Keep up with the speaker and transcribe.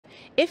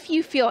if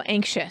you feel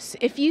anxious,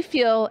 if you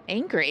feel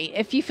angry,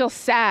 if you feel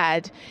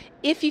sad,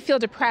 if you feel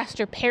depressed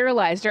or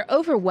paralyzed or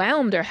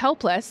overwhelmed or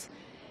helpless,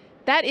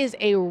 that is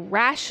a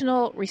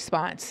rational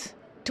response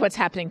to what's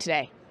happening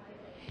today.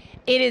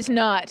 It is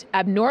not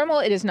abnormal,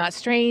 it is not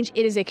strange,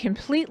 it is a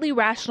completely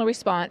rational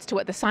response to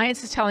what the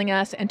science is telling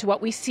us and to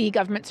what we see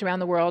governments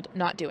around the world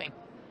not doing.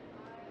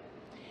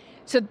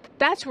 So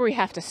that's where we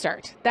have to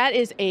start. That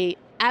is a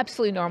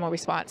absolutely normal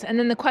response. And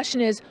then the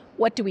question is,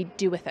 what do we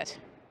do with it?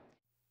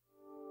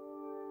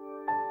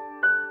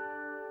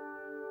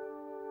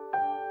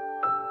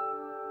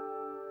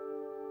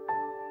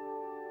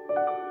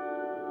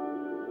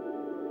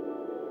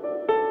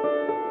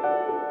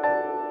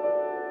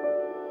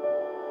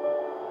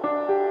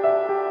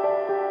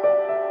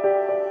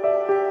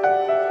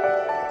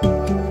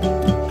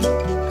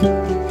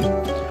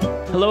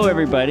 Hello,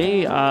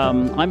 everybody.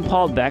 I'm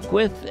Paul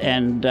Beckwith,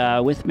 and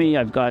with me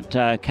I've got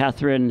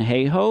Katharine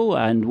Hayhoe,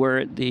 and we're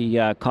at the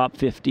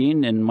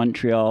COP15 in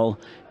Montreal,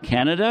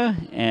 Canada.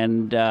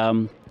 And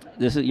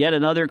this is yet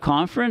another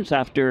conference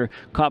after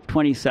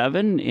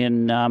COP27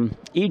 in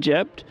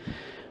Egypt.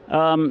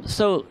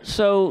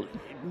 So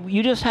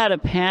you just had a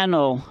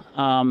panel,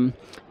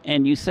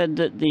 and you said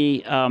that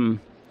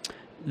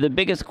the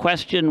biggest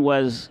question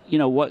was,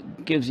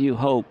 what gives you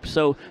hope?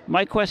 So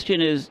my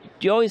question is,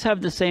 do you always have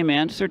the same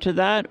answer to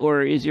that,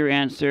 or is your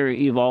answer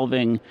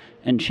evolving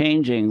and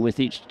changing with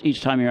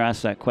each time you're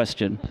asked that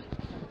question?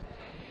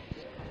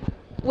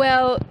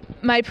 Well,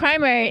 my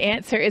primary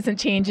answer isn't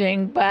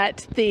changing,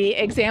 but the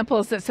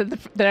examples that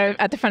are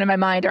at the front of my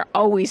mind are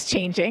always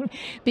changing,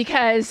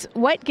 because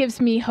what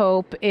gives me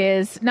hope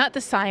is not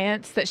the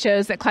science that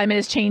shows that climate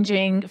is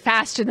changing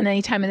faster than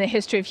any time in the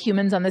history of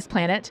humans on this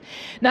planet,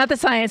 not the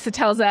science that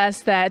tells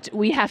us that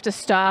we have to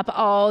stop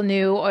all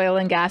new oil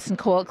and gas and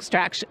coal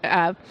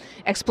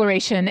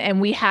exploration,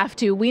 and we have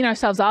to wean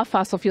ourselves off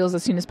fossil fuels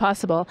as soon as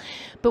possible.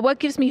 But what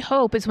gives me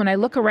hope is when I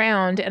look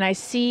around and I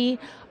see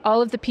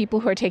all of the people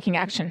who are taking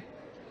action.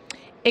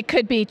 It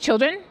could be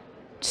children,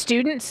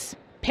 students,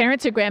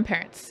 parents or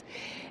grandparents.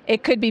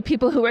 It could be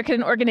people who work at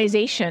an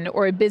organization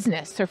or a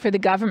business or for the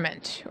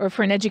government or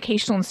for an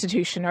educational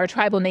institution or a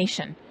tribal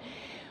nation.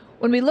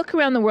 When we look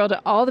around the world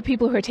at all the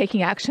people who are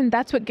taking action,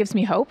 that's what gives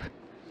me hope.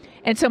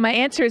 And so my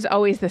answer is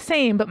always the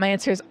same, but my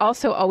answer is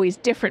also always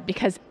different,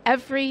 because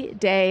every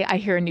day I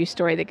hear a new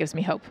story that gives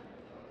me hope.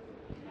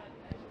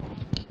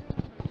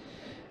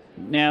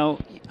 Now,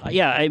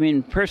 yeah, I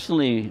mean,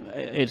 personally,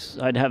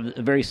 I'd have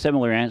a very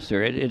similar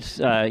answer. It's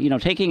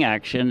taking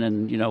action,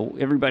 and,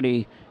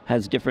 everybody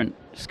has different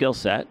skill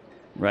set,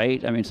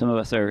 right? I mean, some of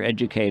us are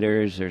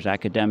educators, there's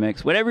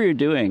academics, whatever you're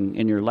doing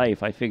in your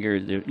life, I figure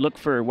look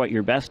for what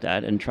you're best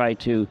at and try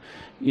to,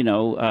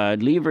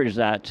 leverage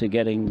that to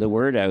getting the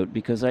word out,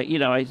 because,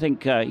 I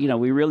think,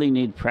 we really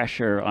need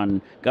pressure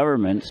on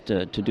governments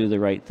to do the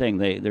right thing.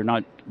 They're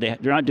not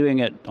doing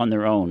it on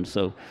their own.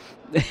 So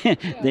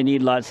they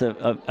need lots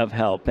of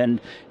help.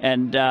 And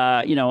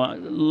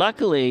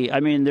luckily, I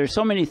mean, there's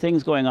so many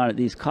things going on at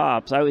these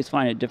COPs. I always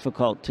find it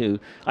difficult I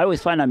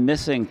always find I'm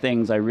missing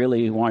things I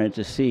really wanted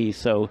to see.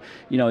 So,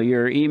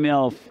 your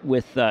email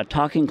with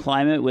Talking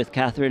Climate with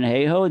Katharine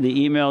Hayhoe,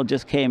 the email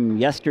just came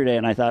yesterday,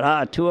 and I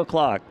thought, 2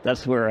 o'clock,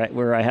 that's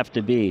where I have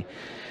to be.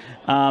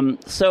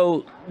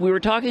 So we were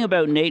talking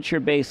about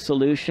nature-based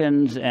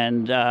solutions,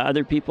 and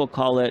other people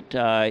call it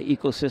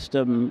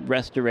ecosystem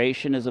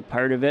restoration as a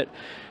part of it.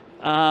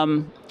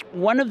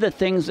 One of the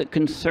things that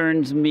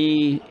concerns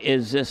me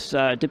is this,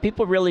 do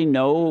people really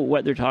know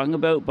what they're talking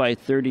about by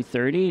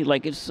 2030?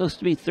 Like, it's supposed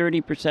to be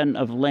 30%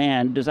 of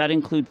land. Does that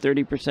include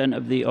 30%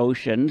 of the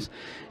oceans?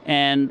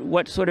 And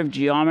what sort of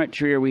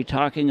geometry are we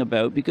talking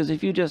about? Because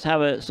if you just have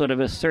a sort of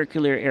a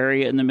circular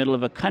area in the middle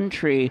of a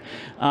country,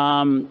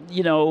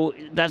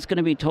 that's going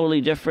to be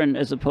totally different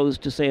as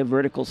opposed to, say, a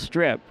vertical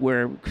strip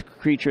where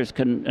creatures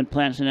and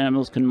plants and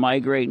animals can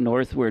migrate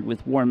northward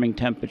with warming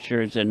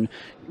temperatures and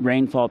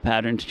rainfall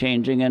patterns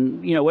changing. And,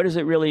 what does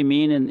it really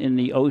mean in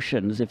the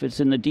oceans? If it's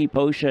in the deep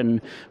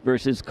ocean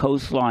versus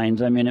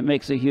coastlines, I mean, it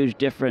makes a huge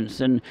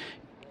difference. And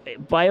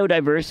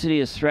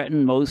biodiversity is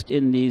threatened most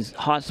in these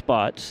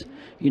hotspots.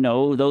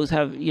 Those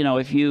have,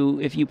 if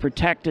you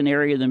protect an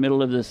area in the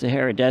middle of the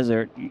Sahara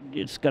Desert,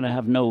 it's going to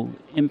have no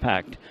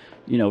impact,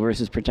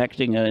 versus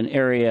protecting an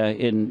area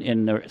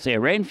in say, a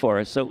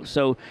rainforest.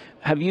 So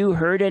have you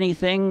heard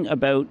anything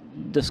about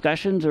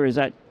discussions, or is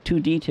that too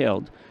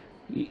detailed?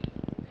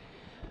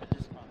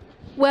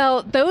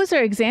 Well, those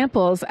are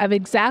examples of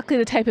exactly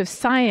the type of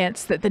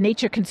science that the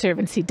Nature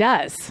Conservancy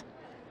does.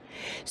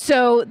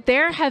 So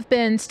there have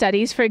been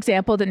studies, for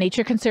example, that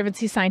Nature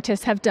Conservancy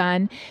scientists have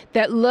done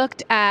that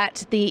looked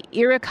at the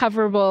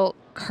irrecoverable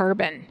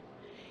carbon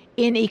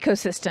in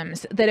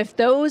ecosystems, that if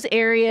those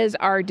areas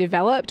are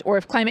developed or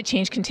if climate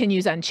change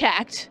continues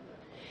unchecked,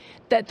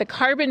 that the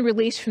carbon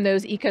released from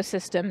those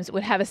ecosystems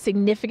would have a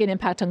significant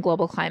impact on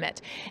global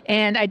climate.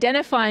 And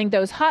identifying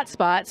those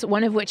hotspots,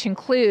 one of which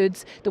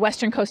includes the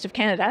western coast of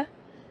Canada,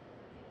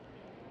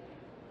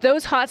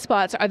 those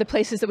hotspots are the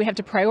places that we have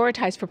to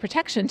prioritize for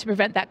protection to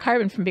prevent that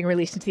carbon from being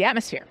released into the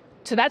atmosphere.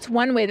 So that's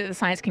one way that the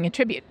science can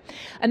contribute.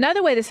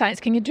 Another way the science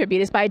can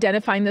contribute is by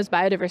identifying those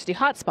biodiversity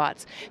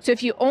hotspots. So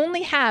if you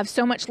only have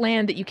so much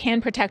land that you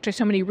can protect or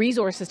so many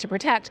resources to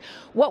protect,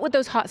 what would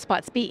those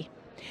hotspots be?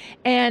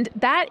 And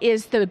that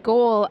is the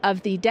goal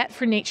of the Debt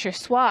for Nature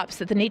swaps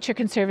that the Nature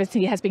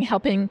Conservancy has been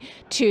helping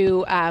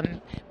to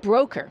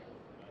broker,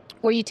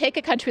 where you take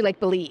a country like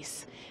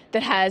Belize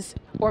that has,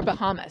 or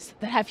Bahamas,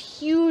 that have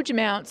huge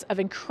amounts of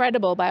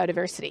incredible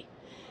biodiversity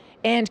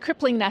and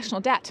crippling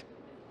national debt.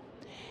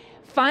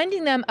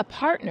 Finding them a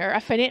partner, a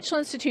financial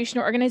institution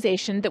or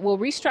organization that will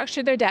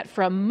restructure their debt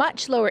for a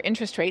much lower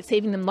interest rate,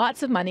 saving them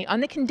lots of money on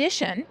the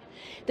condition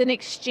that in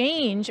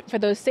exchange for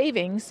those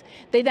savings,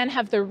 they then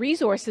have the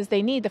resources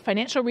they need, the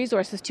financial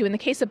resources to, in the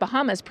case of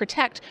Bahamas,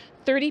 protect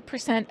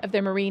 30% of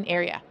their marine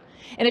area.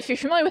 And if you're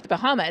familiar with the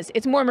Bahamas,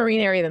 it's more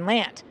marine area than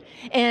land.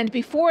 And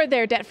before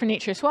their Debt for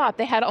Nature swap,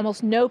 they had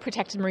almost no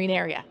protected marine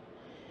area.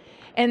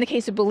 And in the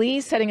case of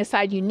Belize, setting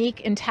aside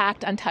unique,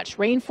 intact, untouched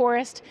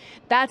rainforest,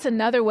 that's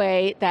another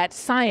way that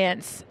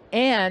science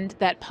and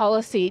that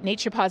policy,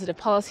 nature-positive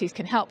policies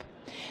can help.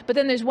 But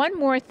then there's one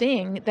more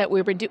thing that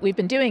we've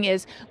been doing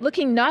is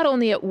looking not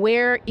only at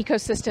where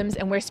ecosystems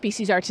and where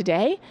species are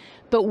today,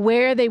 but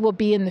where they will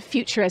be in the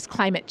future as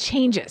climate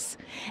changes,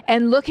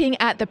 and looking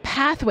at the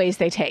pathways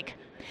they take.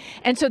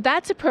 And so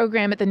that's a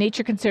program at the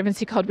Nature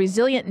Conservancy called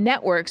Resilient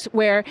Networks,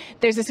 where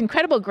there's this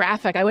incredible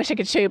graphic. I wish I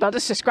could show you, but I'll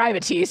just describe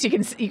it to you so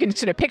you can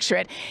sort of picture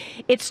it.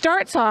 It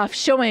starts off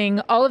showing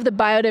all of the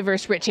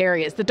biodiverse rich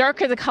areas. The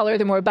darker the color,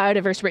 the more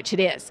biodiverse rich it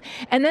is.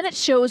 And then it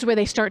shows where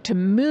they start to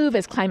move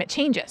as climate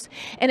changes.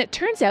 And it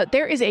turns out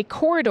there is a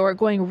corridor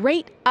going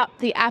right up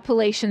the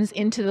Appalachians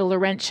into the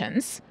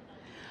Laurentians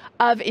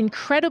of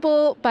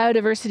incredible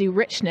biodiversity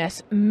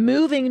richness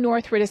moving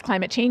northward as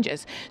climate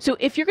changes. So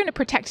if you're going to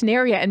protect an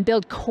area and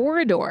build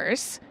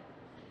corridors,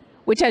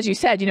 which, as you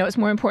said, it's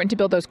more important to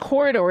build those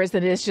corridors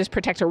than it is just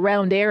protect a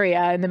round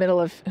area in the middle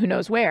of who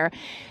knows where.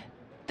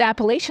 The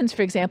Appalachians,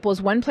 for example,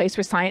 is one place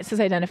where science has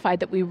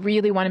identified that we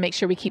really want to make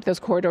sure we keep those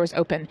corridors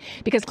open,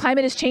 because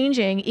climate is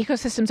changing,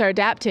 ecosystems are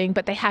adapting,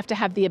 but they have to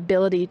have the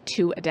ability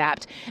to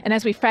adapt. And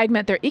as we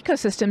fragment their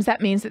ecosystems, that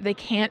means that they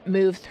can't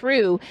move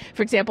through,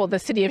 for example, the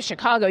city of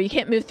Chicago. You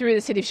can't move through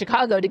the city of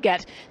Chicago to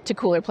get to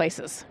cooler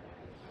places.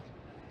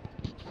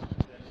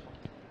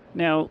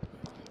 Now,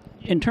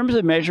 in terms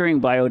of measuring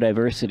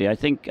biodiversity, I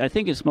think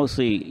it's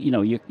mostly,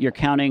 you're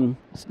counting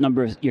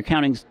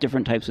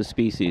different types of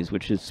species,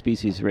 which is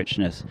species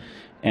richness,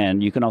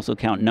 and you can also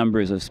count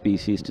numbers of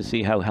species to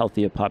see how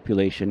healthy a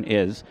population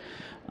is.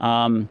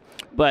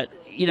 But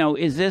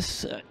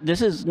this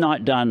is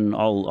not done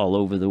all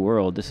over the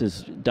world. This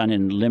is done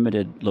in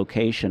limited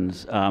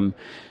locations.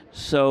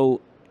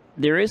 So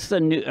there is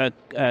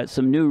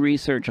some new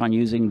research on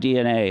using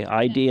DNA,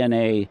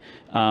 iDNA,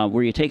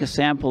 where you take a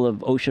sample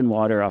of ocean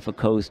water off a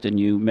coast and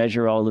you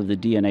measure all of the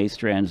DNA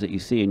strands that you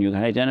see, and you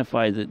can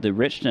identify the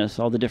richness,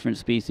 all the different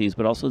species,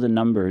 but also the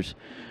numbers.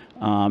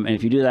 And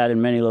if you do that in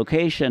many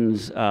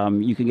locations,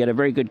 you can get a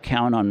very good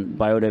count on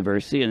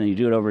biodiversity, and then you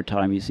do it over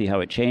time, you see how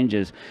it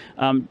changes.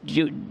 Do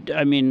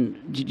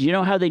you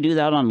know how they do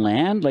that on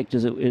land? Like,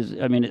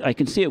 I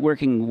can see it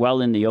working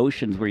well in the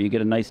oceans where you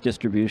get a nice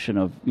distribution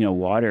of,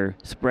 water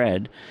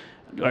spread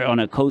on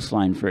a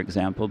coastline, for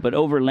example. But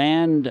over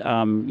land,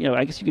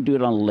 I guess you could do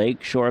it on a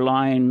lake,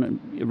 shoreline.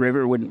 A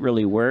river wouldn't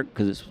really work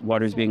because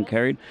water's being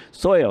carried.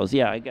 Soils,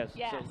 yeah, I guess.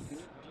 Yes.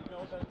 So,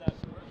 about that?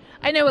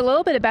 I know a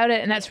little bit about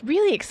it, and that's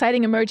really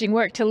exciting emerging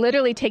work to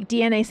literally take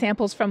DNA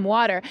samples from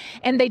water.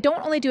 And they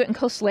don't only do it in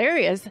coastal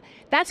areas.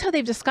 That's how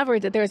they've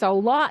discovered that there's a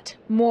lot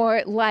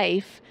more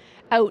life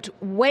out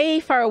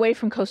way far away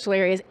from coastal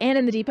areas and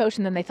in the deep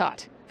ocean than they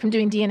thought from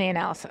doing DNA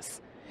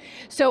analysis.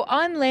 So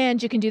on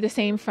land, you can do the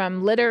same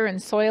from litter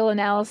and soil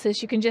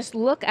analysis. You can just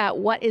look at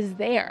what is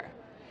there.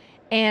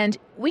 And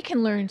we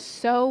can learn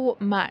so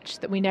much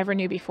that we never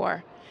knew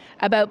before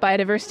about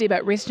biodiversity,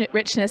 about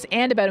richness,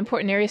 and about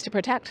important areas to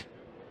protect.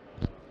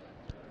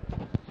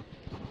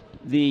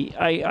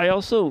 I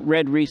also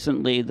read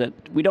recently that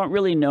we don't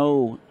really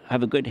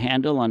have a good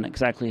handle on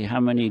exactly how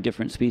many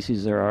different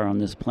species there are on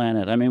this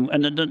planet. I mean,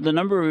 and the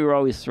number we were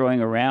always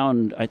throwing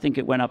around, I think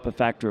it went up a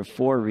factor of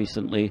 4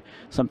 recently,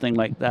 something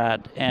like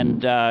that.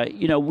 And,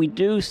 we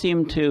do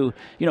seem to,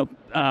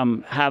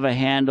 have a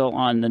handle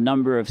on the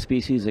number of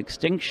species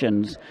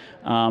extinctions,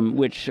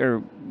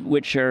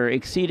 which are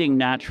exceeding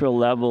natural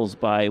levels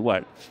by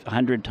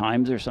 100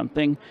 times or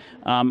something.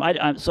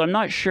 So I'm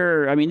not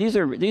sure. I mean, these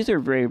are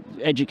very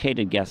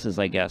educated guesses,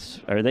 I guess.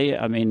 Are they?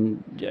 I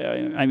mean,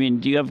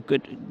 do you have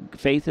good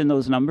faith in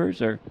those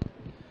numbers, or?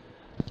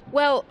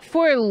 Well,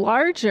 for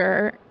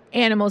larger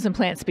animals and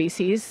plant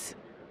species,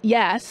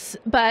 yes,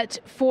 but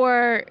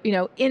for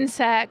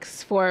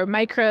insects, for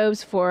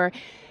microbes, for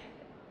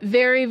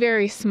very,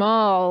 very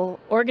small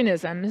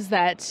organisms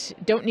that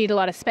don't need a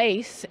lot of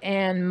space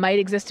and might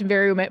exist in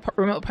very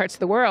remote parts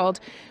of the world,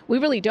 we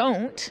really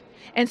don't.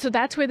 And so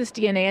that's where this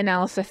DNA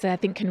analysis, I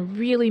think, can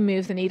really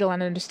move the needle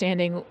on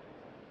understanding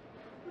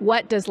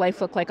what does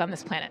life look like on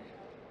this planet.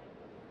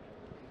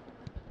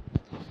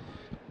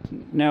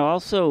 Now,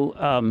 also,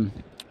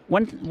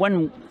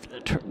 one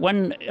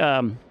one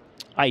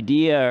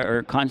idea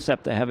or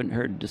concept I haven't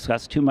heard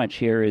discussed too much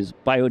here is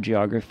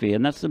biogeography,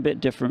 and that's a bit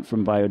different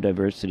from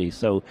biodiversity.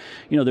 So,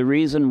 the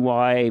reason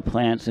why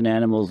plants and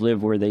animals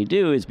live where they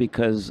do is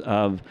because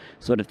of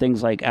sort of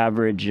things like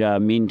average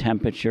mean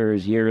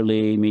temperatures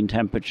yearly, mean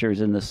temperatures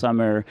in the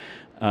summer,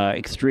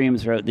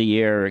 extremes throughout the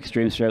year,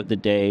 extremes throughout the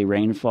day,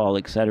 rainfall,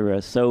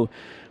 etc. So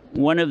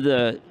one of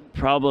the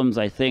problems,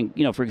 I think,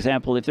 for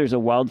example, if there's a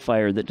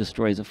wildfire that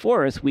destroys a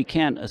forest, we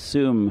can't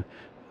assume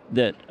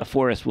that a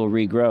forest will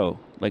regrow.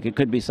 Like, it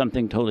could be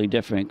something totally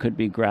different. It could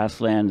be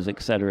grasslands,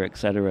 et cetera, et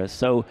cetera.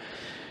 So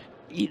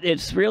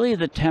it's really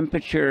the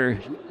temperature,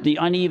 the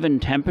uneven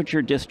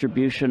temperature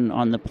distribution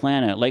on the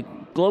planet.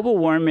 Like global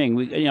warming,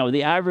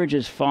 the average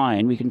is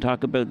fine. We can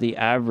talk about the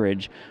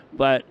average,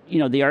 but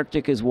the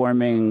Arctic is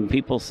warming,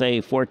 people say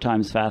 4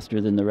 times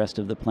faster than the rest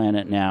of the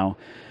planet now.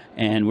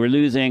 And we're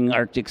losing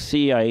Arctic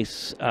sea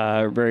ice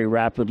very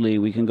rapidly.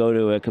 We can go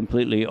to a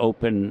completely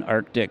open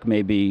Arctic,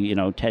 maybe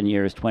 10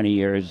 years, 20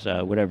 years,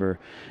 whatever.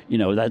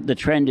 That the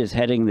trend is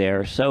heading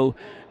there. So,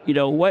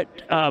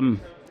 some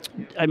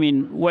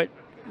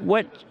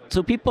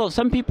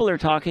people are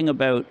talking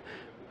about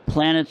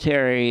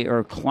planetary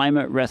or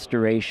climate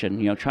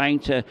restoration. Trying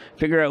to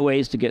figure out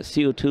ways to get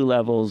CO2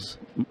 levels,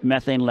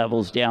 methane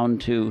levels down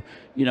to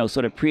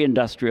sort of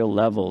pre-industrial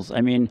levels.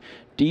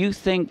 Do you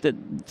think that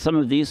some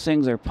of these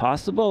things are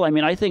possible?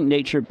 I think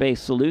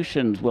nature-based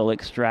solutions will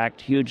extract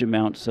huge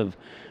amounts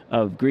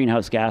of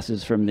greenhouse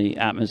gases from the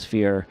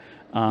atmosphere,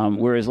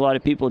 whereas a lot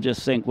of people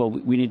just think, well,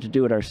 we need to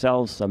do it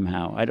ourselves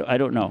somehow. I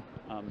don't know.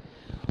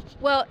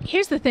 Well,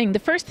 here's the thing. The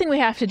first thing we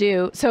have to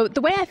do, so the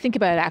way I think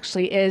about it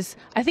actually is,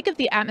 I think of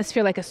the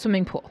atmosphere like a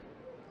swimming pool.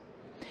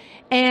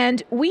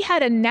 And we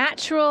had a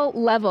natural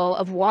level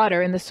of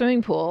water in the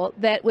swimming pool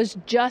that was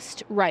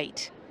just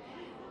right.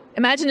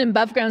 Imagine an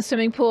above ground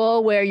swimming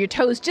pool where your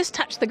toes just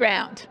touch the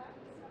ground.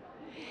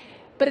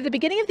 But at the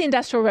beginning of the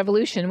Industrial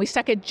Revolution, we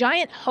stuck a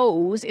giant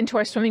hose into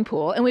our swimming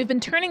pool, and we've been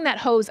turning that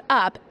hose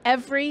up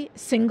every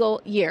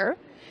single year.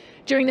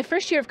 During the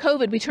first year of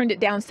COVID, we turned it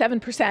down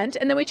 7%,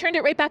 and then we turned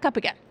it right back up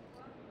again.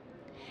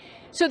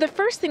 So the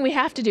first thing we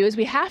have to do is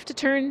we have to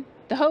turn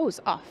the hose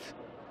off.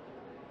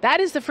 That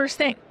is the first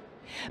thing.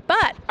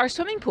 But our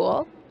swimming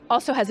pool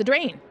also has a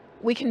drain.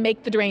 We can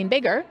make the drain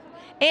bigger.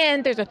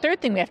 And there's a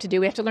third thing we have to do.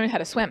 We have to learn how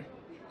to swim,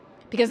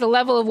 because the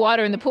level of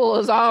water in the pool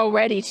is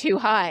already too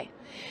high.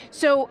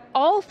 So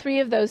all 3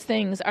 of those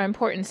things are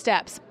important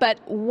steps, but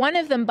one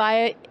of them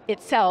by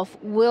itself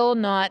will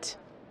not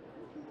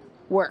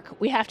work.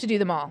 We have to do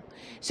them all.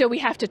 So we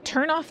have to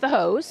turn off the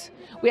hose.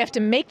 We have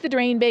to make the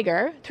drain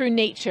bigger through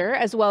nature,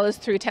 as well as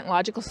through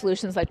technological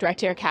solutions like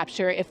direct air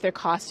capture if they're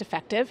cost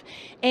effective.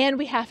 And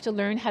we have to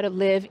learn how to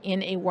live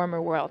in a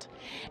warmer world.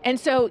 And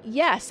so,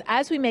 yes,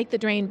 as we make the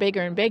drain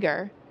bigger and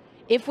bigger,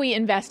 if we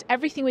invest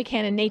everything we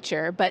can in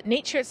nature, but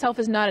nature itself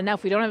is not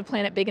enough. We don't have a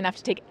planet big enough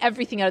to take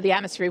everything out of the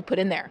atmosphere we put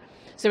in there.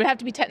 So there would have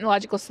to be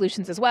technological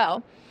solutions as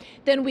well.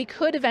 Then we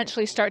could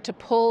eventually start to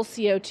pull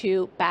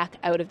CO2 back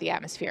out of the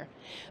atmosphere.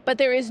 But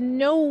there is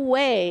no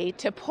way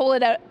to pull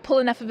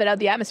enough of it out of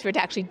the atmosphere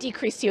to actually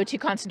decrease CO2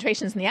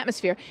 concentrations in the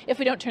atmosphere if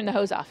we don't turn the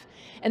hose off.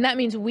 And that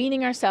means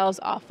weaning ourselves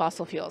off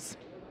fossil fuels.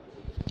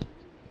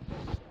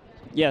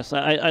 Yes,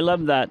 I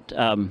love that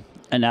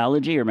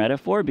analogy or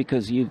metaphor,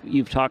 because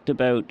you've talked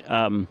about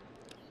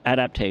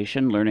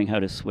adaptation, learning how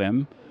to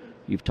swim.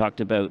 You've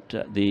talked about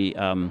the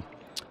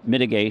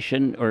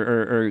mitigation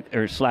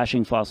or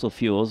slashing fossil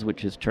fuels,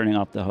 which is turning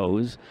off the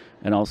hose,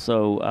 and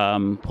also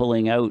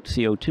pulling out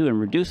CO2 and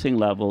reducing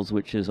levels,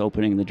 which is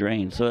opening the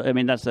drain. So,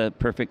 that's a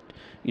perfect,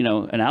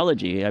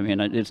 analogy.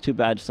 It's too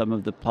bad some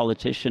of the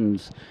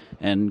politicians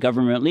and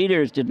government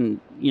leaders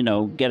didn't,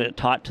 get it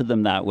taught to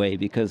them that way,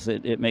 because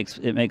it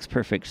makes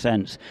perfect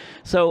sense.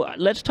 So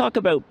let's talk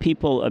about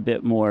people a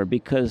bit more,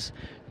 because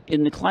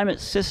in the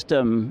climate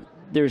system,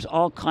 there's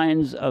all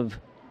kinds of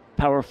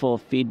powerful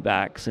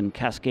feedbacks and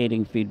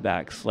cascading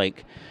feedbacks.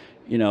 Like,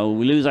 we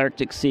lose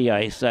Arctic sea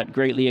ice, that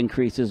greatly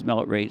increases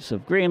melt rates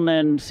of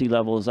Greenland. Sea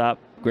levels up,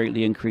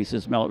 greatly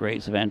increases melt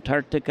rates of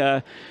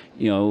Antarctica.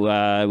 We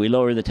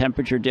lower the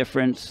temperature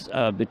difference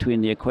between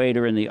the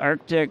equator and the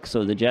Arctic,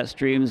 so the jet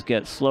streams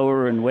get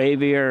slower and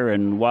wavier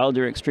and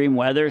wilder extreme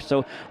weather.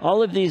 So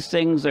all of these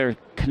things are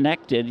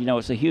connected.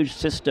 It's a huge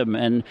system.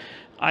 And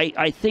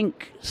I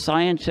think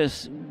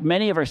scientists,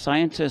 many of our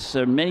scientists,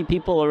 many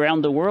people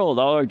around the world,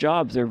 all our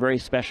jobs are very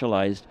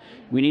specialized.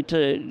 We need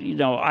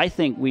to, I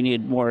think we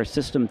need more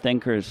system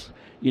thinkers,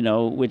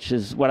 which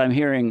is what I'm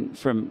hearing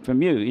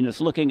from you. It's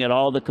looking at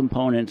all the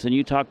components, and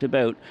you talked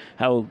about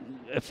how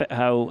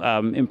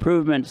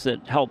improvements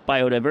that help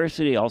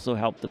biodiversity also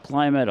help the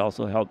climate,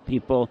 also help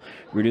people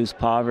reduce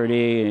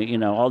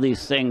poverty, all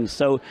these things.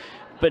 So,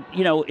 but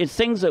it's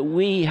things that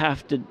we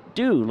have to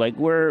do. Like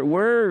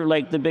we're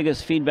like the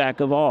biggest feedback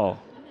of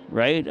all,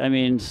 right?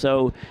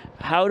 So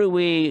how do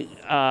we?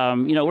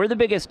 We're the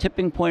biggest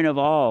tipping point of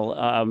all.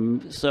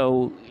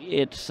 So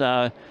it's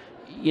I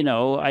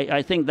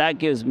think that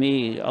gives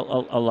me a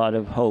lot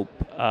of hope.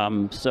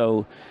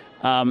 So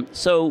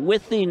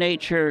with the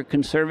Nature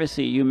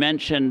Conservancy, you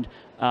mentioned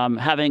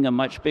having a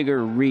much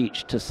bigger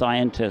reach to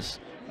scientists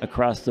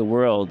across the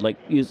world.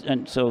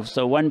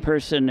 So one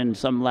person in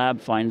some lab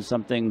finds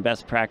something,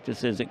 best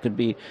practices, it could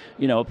be,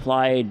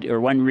 applied, or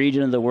one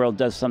region of the world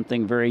does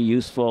something very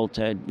useful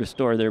to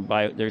restore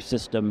their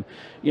system.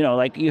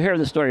 Like you hear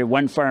the story of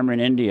one farmer in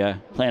India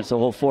plants a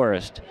whole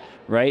forest,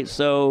 right?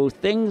 So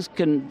things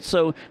can,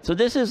 so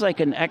this is like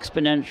an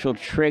exponential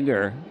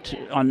trigger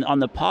on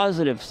the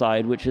positive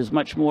side, which is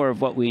much more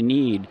of what we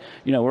need.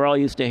 We're all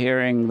used to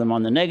hearing them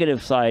on the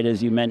negative side,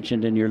 as you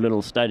mentioned in your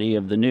little study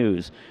of the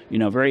news.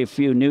 Very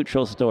few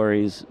neutral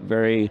stories,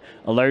 a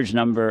large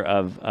number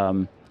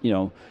of,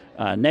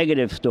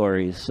 negative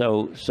stories.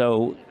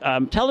 So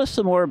tell us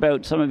some more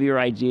about some of your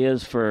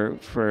ideas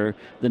for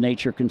the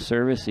Nature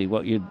Conservancy,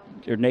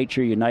 or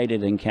Nature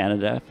United in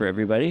Canada for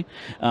everybody.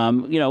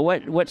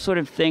 What sort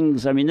of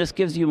things, this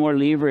gives you more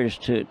leverage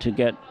to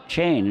get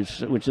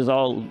change, which is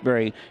all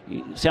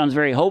sounds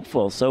very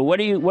hopeful. So what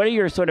are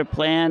your sort of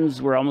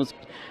plans?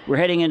 We're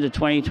heading into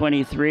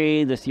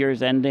 2023, this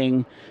year's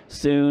ending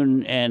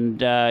soon,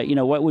 and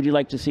what would you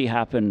like to see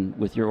happen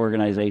with your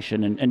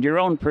organization and your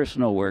own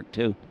personal work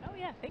too? Oh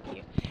yeah, thank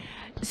you.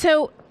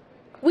 So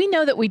we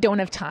know that we don't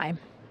have time.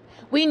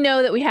 We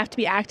know that we have to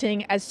be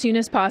acting as soon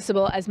as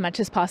possible, as much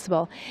as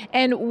possible.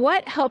 And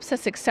what helps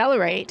us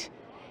accelerate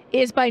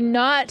is by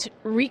not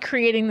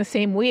recreating the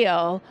same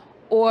wheel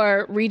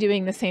or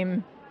redoing the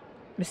same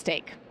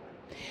mistake.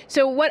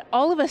 So what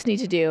all of us need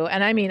to do,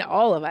 and I mean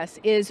all of us,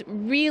 is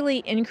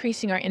really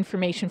increasing our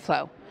information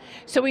flow.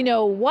 So we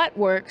know what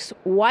works,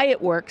 why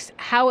it works,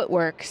 how it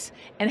works,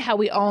 and how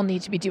we all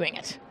need to be doing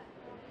it.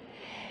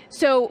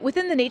 So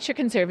within the Nature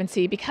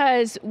Conservancy,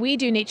 because we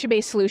do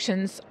nature-based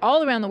solutions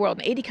all around the world,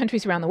 in 80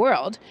 countries around the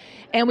world,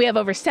 and we have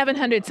over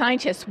 700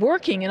 scientists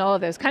working in all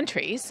of those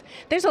countries,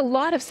 there's a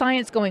lot of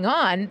science going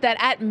on that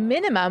at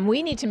minimum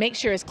we need to make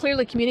sure is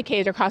clearly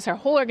communicated across our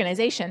whole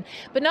organization,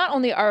 but not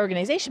only our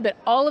organization, but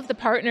all of the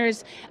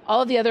partners,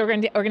 all of the other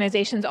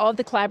organizations, all of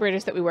the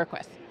collaborators that we work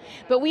with.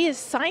 But we as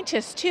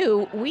scientists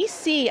too, we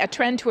see a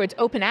trend towards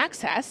open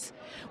access,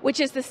 which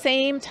is the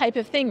same type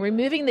of thing,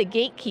 removing the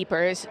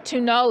gatekeepers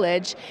to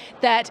knowledge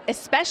that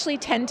especially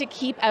tend to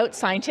keep out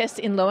scientists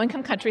in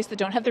low-income countries that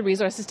don't have the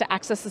resources to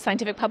access the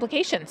scientific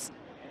publications.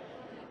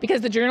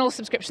 Because the journal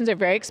subscriptions are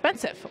very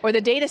expensive, or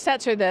the data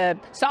sets or the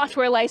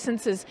software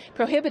license is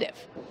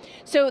prohibitive.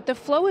 So the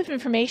flow of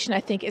information,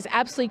 I think, is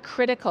absolutely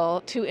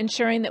critical to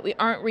ensuring that we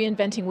aren't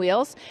reinventing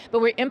wheels,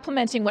 but we're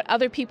implementing what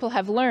other people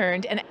have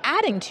learned and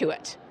adding to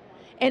it,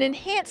 and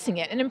enhancing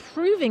it, and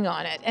improving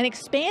on it, and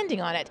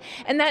expanding on it.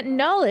 And that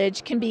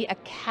knowledge can be a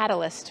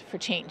catalyst for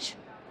change.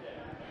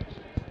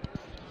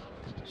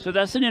 So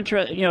that's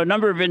a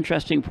number of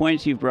interesting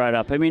points you've brought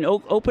up.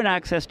 Open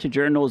access to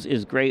journals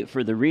is great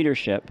for the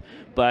readership,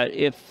 but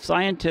if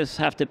scientists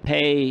have to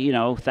pay,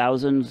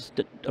 thousands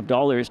of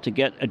dollars to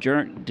get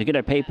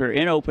a paper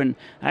in open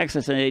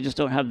access, and they just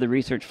don't have the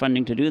research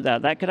funding to do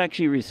that, that could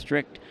actually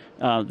restrict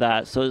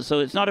that. So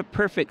it's not a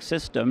perfect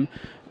system.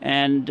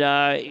 And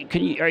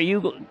can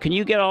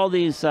you get all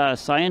these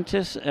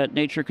scientists at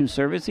Nature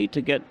Conservancy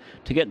to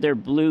get their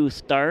blue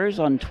stars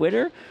on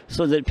Twitter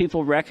so that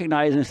people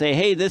recognize and say,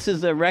 hey, this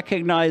is a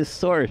recognized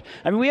source?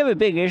 We have a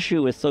big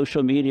issue with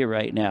social media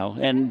right now,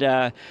 and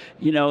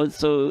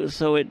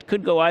so it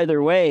could go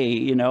either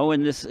way,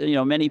 and this,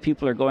 many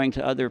people are going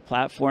to other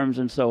platforms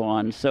and so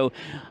on. So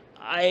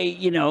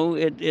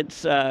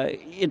it's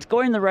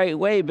going the right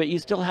way, but you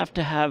still have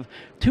to have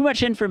too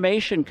much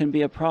information can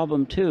be a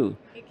problem too.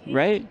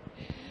 Right?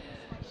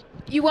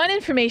 You want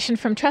information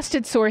from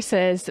trusted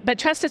sources, but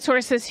trusted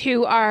sources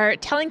who are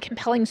telling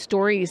compelling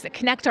stories that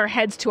connect our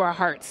heads to our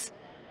hearts,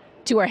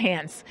 to our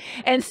hands.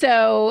 And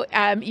so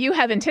you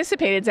have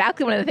anticipated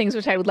exactly one of the things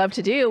which I would love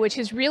to do, which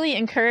is really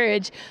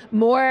encourage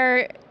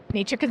more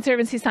Nature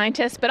Conservancy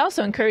scientists, but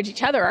also encourage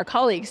each other, our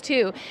colleagues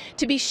too,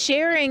 to be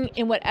sharing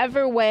in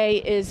whatever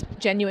way is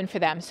genuine for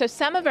them. So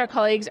some of our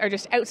colleagues are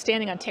just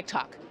outstanding on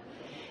TikTok.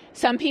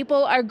 Some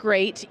people are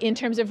great in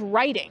terms of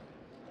writing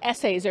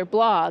essays or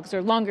blogs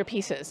or longer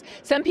pieces.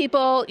 Some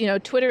people,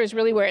 Twitter is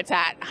really where it's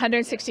at,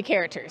 160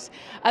 characters.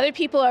 Other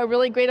people are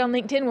really great on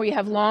LinkedIn where you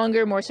have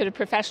longer, more sort of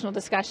professional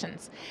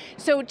discussions.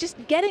 So just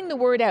getting the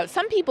word out.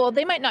 Some people,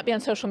 they might not be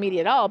on social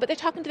media at all, but they're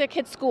talking to their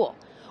kids' school,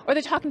 or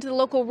they're talking to the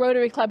local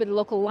Rotary Club or the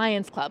local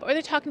Lions Club, or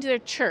they're talking to their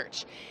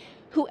church.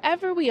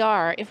 Whoever we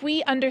are, if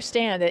we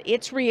understand that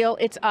it's real,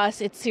 it's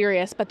us, it's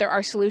serious, but there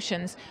are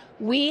solutions,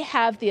 we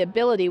have the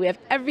ability, we have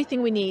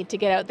everything we need to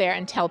get out there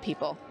and tell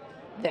people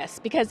this.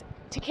 Because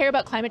to care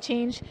about climate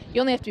change, you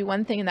only have to do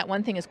one thing, and that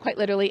one thing is quite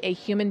literally a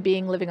human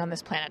being living on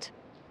this planet.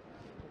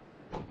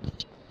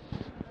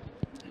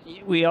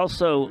 We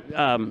also,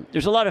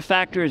 there's a lot of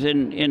factors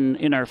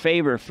in our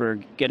favor for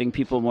getting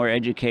people more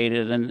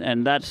educated,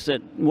 and that's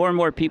that more and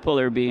more people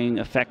are being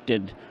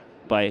affected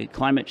by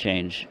climate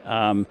change.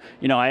 I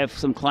have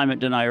some climate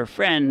denier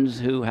friends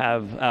who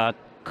have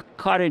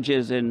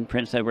cottages in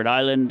Prince Edward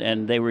Island,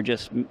 and they were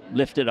just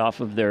lifted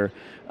off of their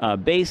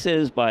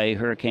bases by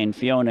Hurricane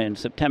Fiona in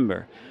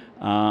September.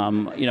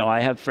 You know,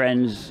 I have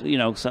friends, you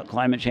know,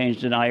 climate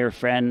change denier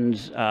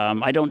friends.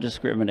 I don't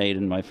discriminate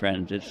in my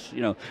friends. It's,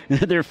 you know,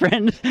 they're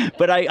friends,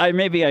 but I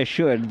maybe I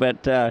should.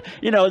 But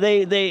you know,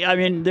 I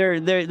mean,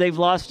 they've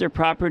lost their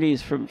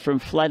properties from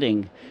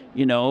flooding.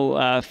 You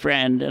know,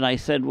 friend, and I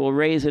said, well,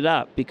 raise it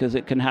up because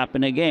it can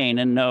happen again.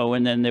 And no,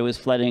 and then there was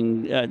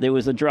flooding. There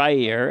was a dry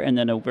year and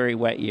then a very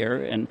wet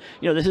year, and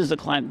you know, this is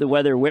the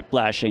weather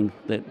whiplashing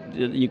that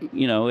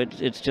you know,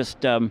 it's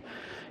just.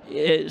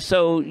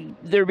 So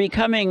they're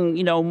becoming,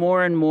 you know,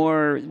 more and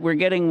more. We're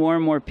getting more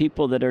and more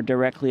people that are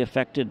directly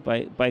affected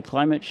by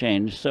climate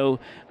change. So,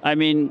 I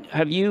mean,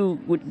 have you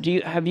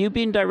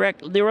been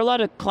direct? There were a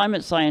lot of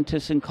climate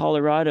scientists in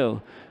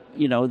Colorado,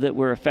 you know, that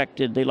were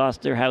affected. They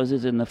lost their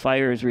houses in the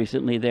fires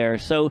recently there.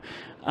 So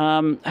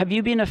have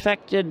you been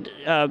affected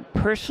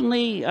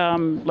personally?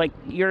 Like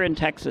you're in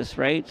Texas,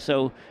 right?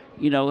 So,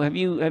 you know,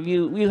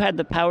 you had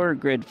the power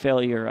grid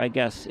failure, I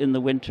guess, in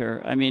the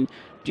winter. I mean,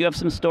 do you have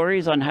some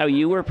stories on how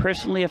you were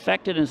personally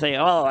affected and say,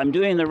 oh, I'm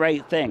doing the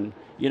right thing.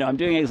 You know, I'm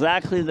doing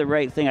exactly the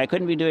right thing. I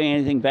couldn't be doing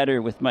anything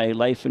better with my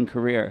life and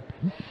career.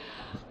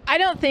 I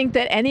don't think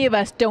that any of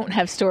us don't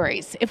have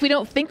stories. If we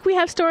don't think we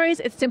have stories,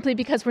 it's simply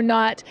because we're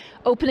not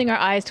opening our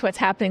eyes to what's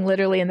happening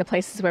literally in the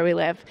places where we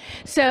live.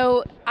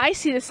 So I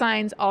see the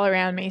signs all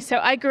around me. So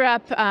I grew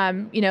up,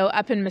 you know,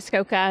 up in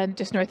Muskoka,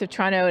 just north of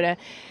Toronto,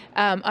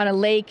 on a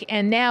lake,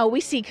 and now we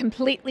see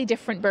completely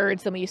different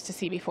birds than we used to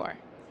see before.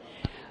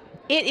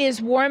 It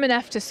is warm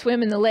enough to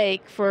swim in the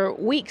lake for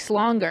weeks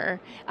longer.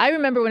 I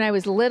remember when I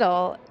was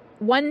little,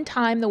 one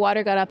time the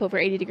water got up over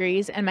 80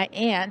 degrees and my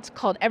aunt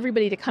called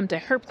everybody to come to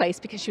her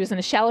place because she was in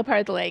a shallow part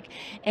of the lake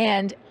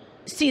and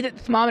see that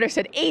the thermometer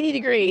said 80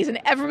 degrees and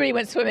everybody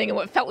went swimming in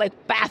what felt like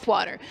bath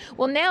water.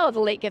 Well, now the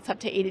lake gets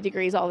up to 80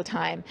 degrees all the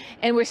time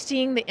and we're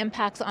seeing the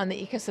impacts on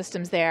the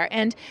ecosystems there.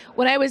 And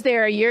when I was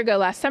there a year ago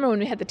last summer when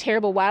we had the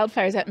terrible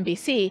wildfires out in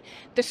BC,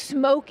 the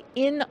smoke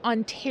in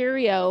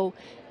Ontario,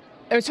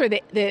 or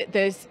sorry,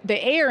 the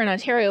air in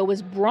Ontario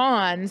was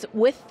bronze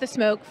with the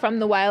smoke from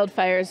the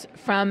wildfires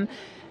from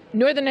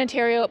Northern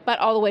Ontario, but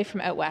all the way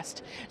from out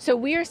west. So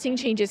we are seeing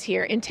changes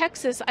here. In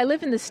Texas, I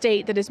live in the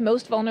state that is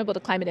most vulnerable to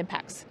climate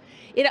impacts.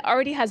 It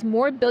already has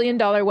more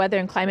billion-dollar weather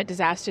and climate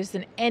disasters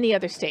than any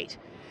other state.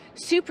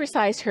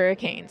 Supersized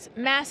hurricanes,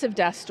 massive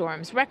dust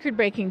storms,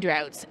 record-breaking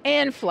droughts,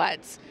 and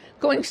floods.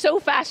 Going so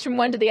fast from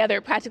one to the other,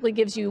 it practically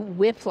gives you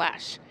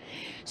whiplash.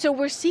 So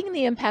we're seeing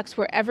the impacts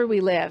wherever we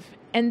live.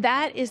 And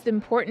that is the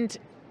important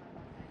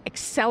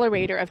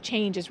accelerator of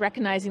change, is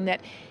recognizing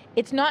that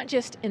it's not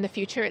just in the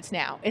future, it's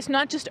now. It's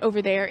not just over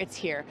there, it's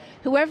here.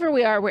 Whoever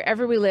we are,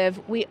 wherever we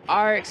live, we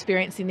are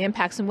experiencing the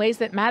impacts in ways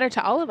that matter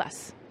to all of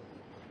us.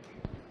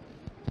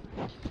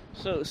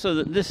 So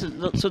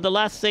the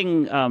last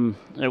thing.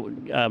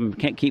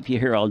 Can't keep you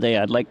here all day.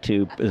 I'd like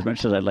to, as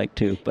much as I'd like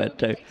to,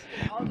 but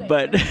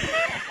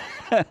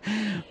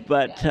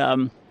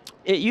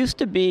it used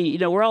to be, you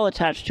know, we're all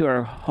attached to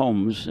our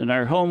homes, and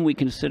our home we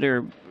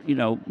consider, you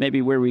know, maybe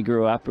where we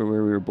grew up or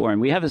where we were born.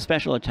 We have a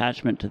special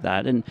attachment to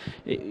that. And,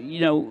 you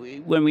know,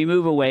 when we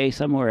move away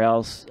somewhere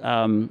else,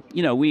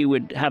 you know, we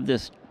would have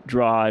this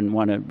draw and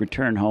want to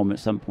return home at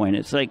some point.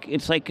 It's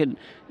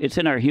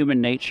in our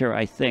human nature,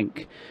 I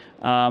think.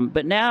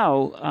 But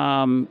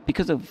now,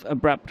 because of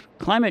abrupt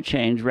climate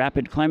change,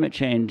 rapid climate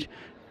change,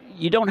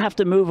 you don't have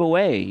to move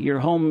away. Your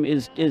home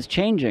is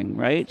changing,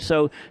 right?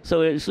 So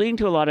it's leading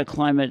to a lot of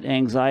climate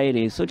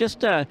anxiety. So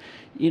just,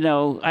 you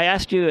know, I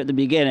asked you at the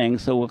beginning,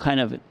 so we'll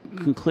kind of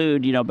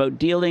conclude, you know, about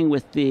dealing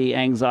with the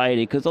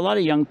anxiety, because a lot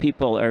of young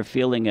people are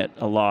feeling it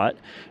a lot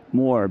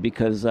more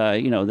because,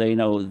 you know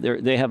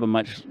they have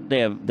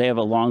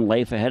a long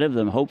life ahead of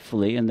them,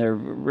 hopefully, and they're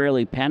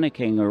rarely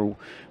panicking or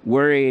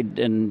worried.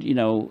 And, you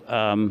know,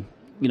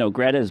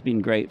 Greta's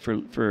been great for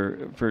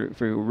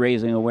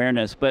raising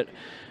awareness,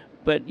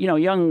 But you know,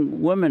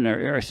 young women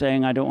are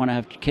saying, "I don't want to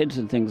have kids"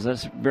 and things.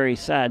 That's very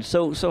sad.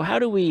 So how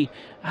do we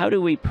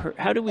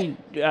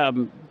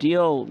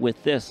deal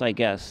with this? I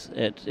guess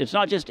it's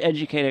not just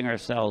educating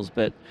ourselves,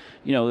 but,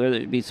 you know, whether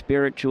it be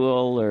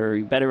spiritual or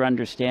better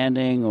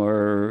understanding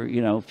or,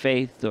 you know,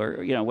 faith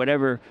or, you know,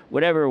 whatever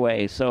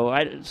way. So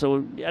I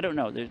don't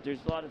know. There's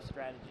a lot of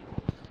strategy.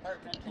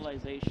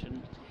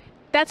 Compartmentalization.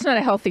 That's not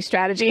a healthy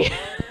strategy.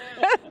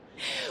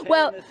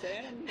 Well,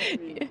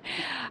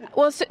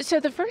 so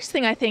the first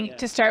thing I think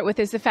to start with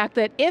is the fact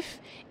that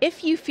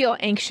if you feel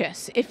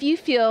anxious, if you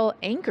feel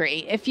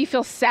angry, if you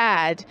feel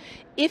sad,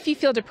 if you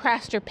feel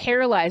depressed or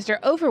paralyzed or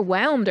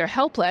overwhelmed or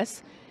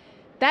helpless,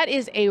 that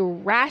is a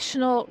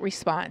rational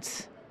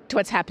response to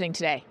what's happening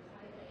today.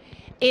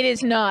 It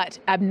is not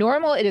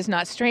abnormal. It is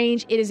not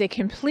strange. It is a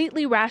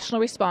completely rational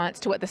response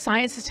to what the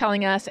science is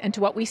telling us and to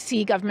what we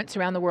see governments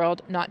around the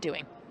world not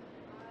doing.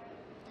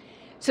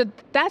 So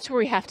that's where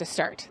we have to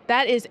start.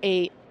 That is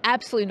a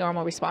absolutely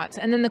normal response.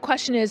 And then the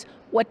question is,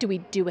 what do we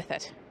do with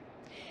it?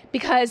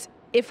 Because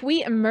if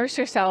we immerse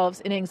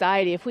ourselves in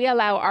anxiety, if we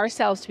allow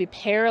ourselves to be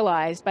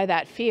paralyzed by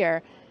that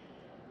fear,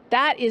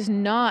 that is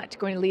not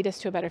going to lead us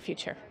to a better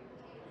future.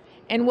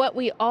 And what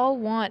we all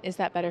want is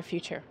that better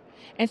future.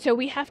 And so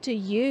we have to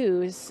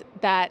use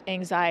that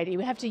anxiety,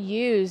 we have to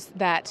use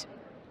that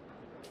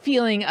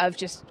feeling of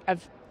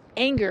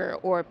anger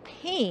or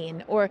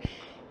pain or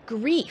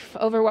grief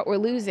over what we're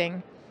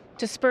losing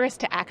to spur us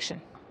to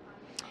action.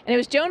 And it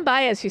was Joan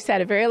Baez who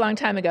said a very long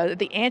time ago that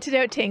the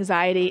antidote to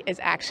anxiety is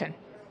action.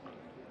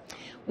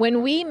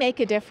 When we make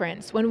a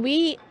difference, when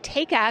we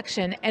take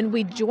action and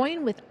we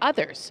join with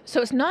others,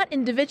 so it's not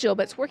individual,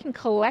 but it's working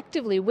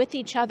collectively with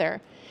each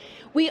other,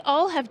 we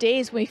all have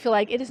days when we feel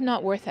like it is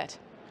not worth it.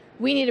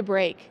 We need a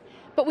break.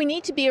 But we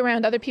need to be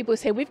around other people who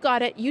say, we've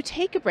got it, you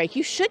take a break,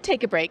 you should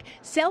take a break.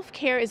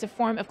 Self-care is a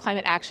form of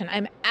climate action.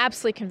 I'm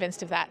absolutely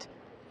convinced of that.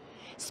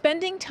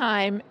 Spending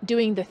time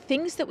doing the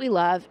things that we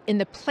love, in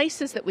the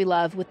places that we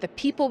love, with the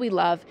people we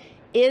love,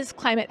 is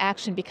climate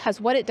action, because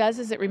what it does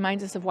is it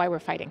reminds us of why we're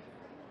fighting.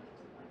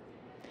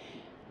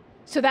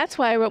 So that's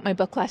why I wrote my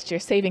book last year,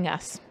 Saving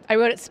Us. I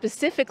wrote it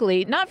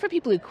specifically, not for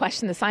people who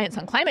question the science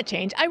on climate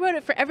change. I wrote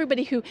it for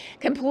everybody who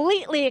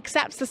completely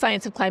accepts the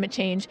science of climate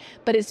change,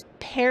 but is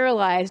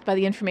paralyzed by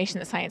the information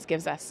that science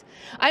gives us.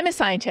 I'm a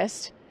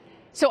scientist,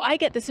 so I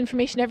get this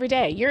information every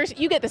day.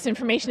 You get this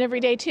information every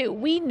day too.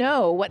 We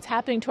know what's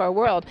happening to our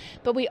world,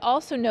 but we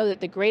also know that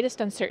the greatest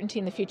uncertainty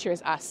in the future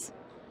is us.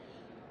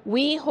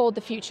 We hold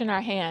the future in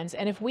our hands,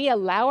 and if we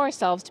allow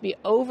ourselves to be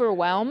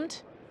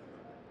overwhelmed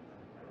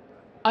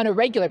on a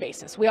regular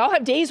basis. We all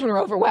have days when we're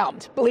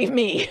overwhelmed, believe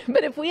me.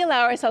 But if we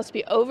allow ourselves to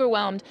be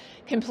overwhelmed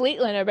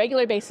completely on a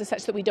regular basis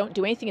such that we don't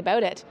do anything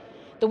about it,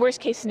 the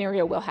worst case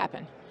scenario will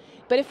happen.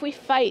 But if we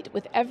fight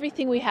with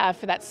everything we have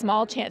for that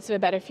small chance of a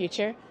better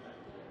future,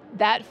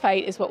 that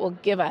fight is what will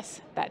give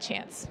us that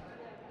chance.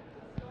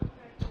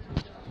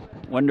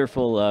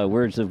 Wonderful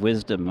words of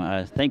wisdom.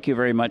 Thank you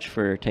very much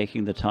for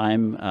taking the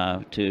time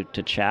to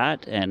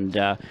chat, and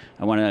I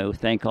want to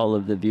thank all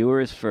of the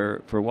viewers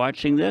for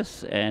watching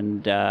this,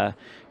 and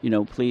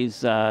please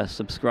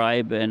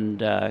subscribe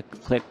and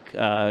click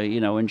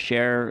and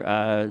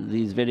share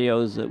these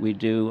videos that we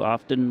do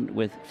often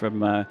from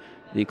the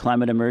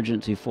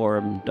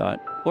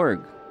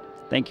climateemergencyforum.org.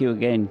 Thank you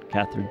again,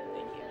 Katharine.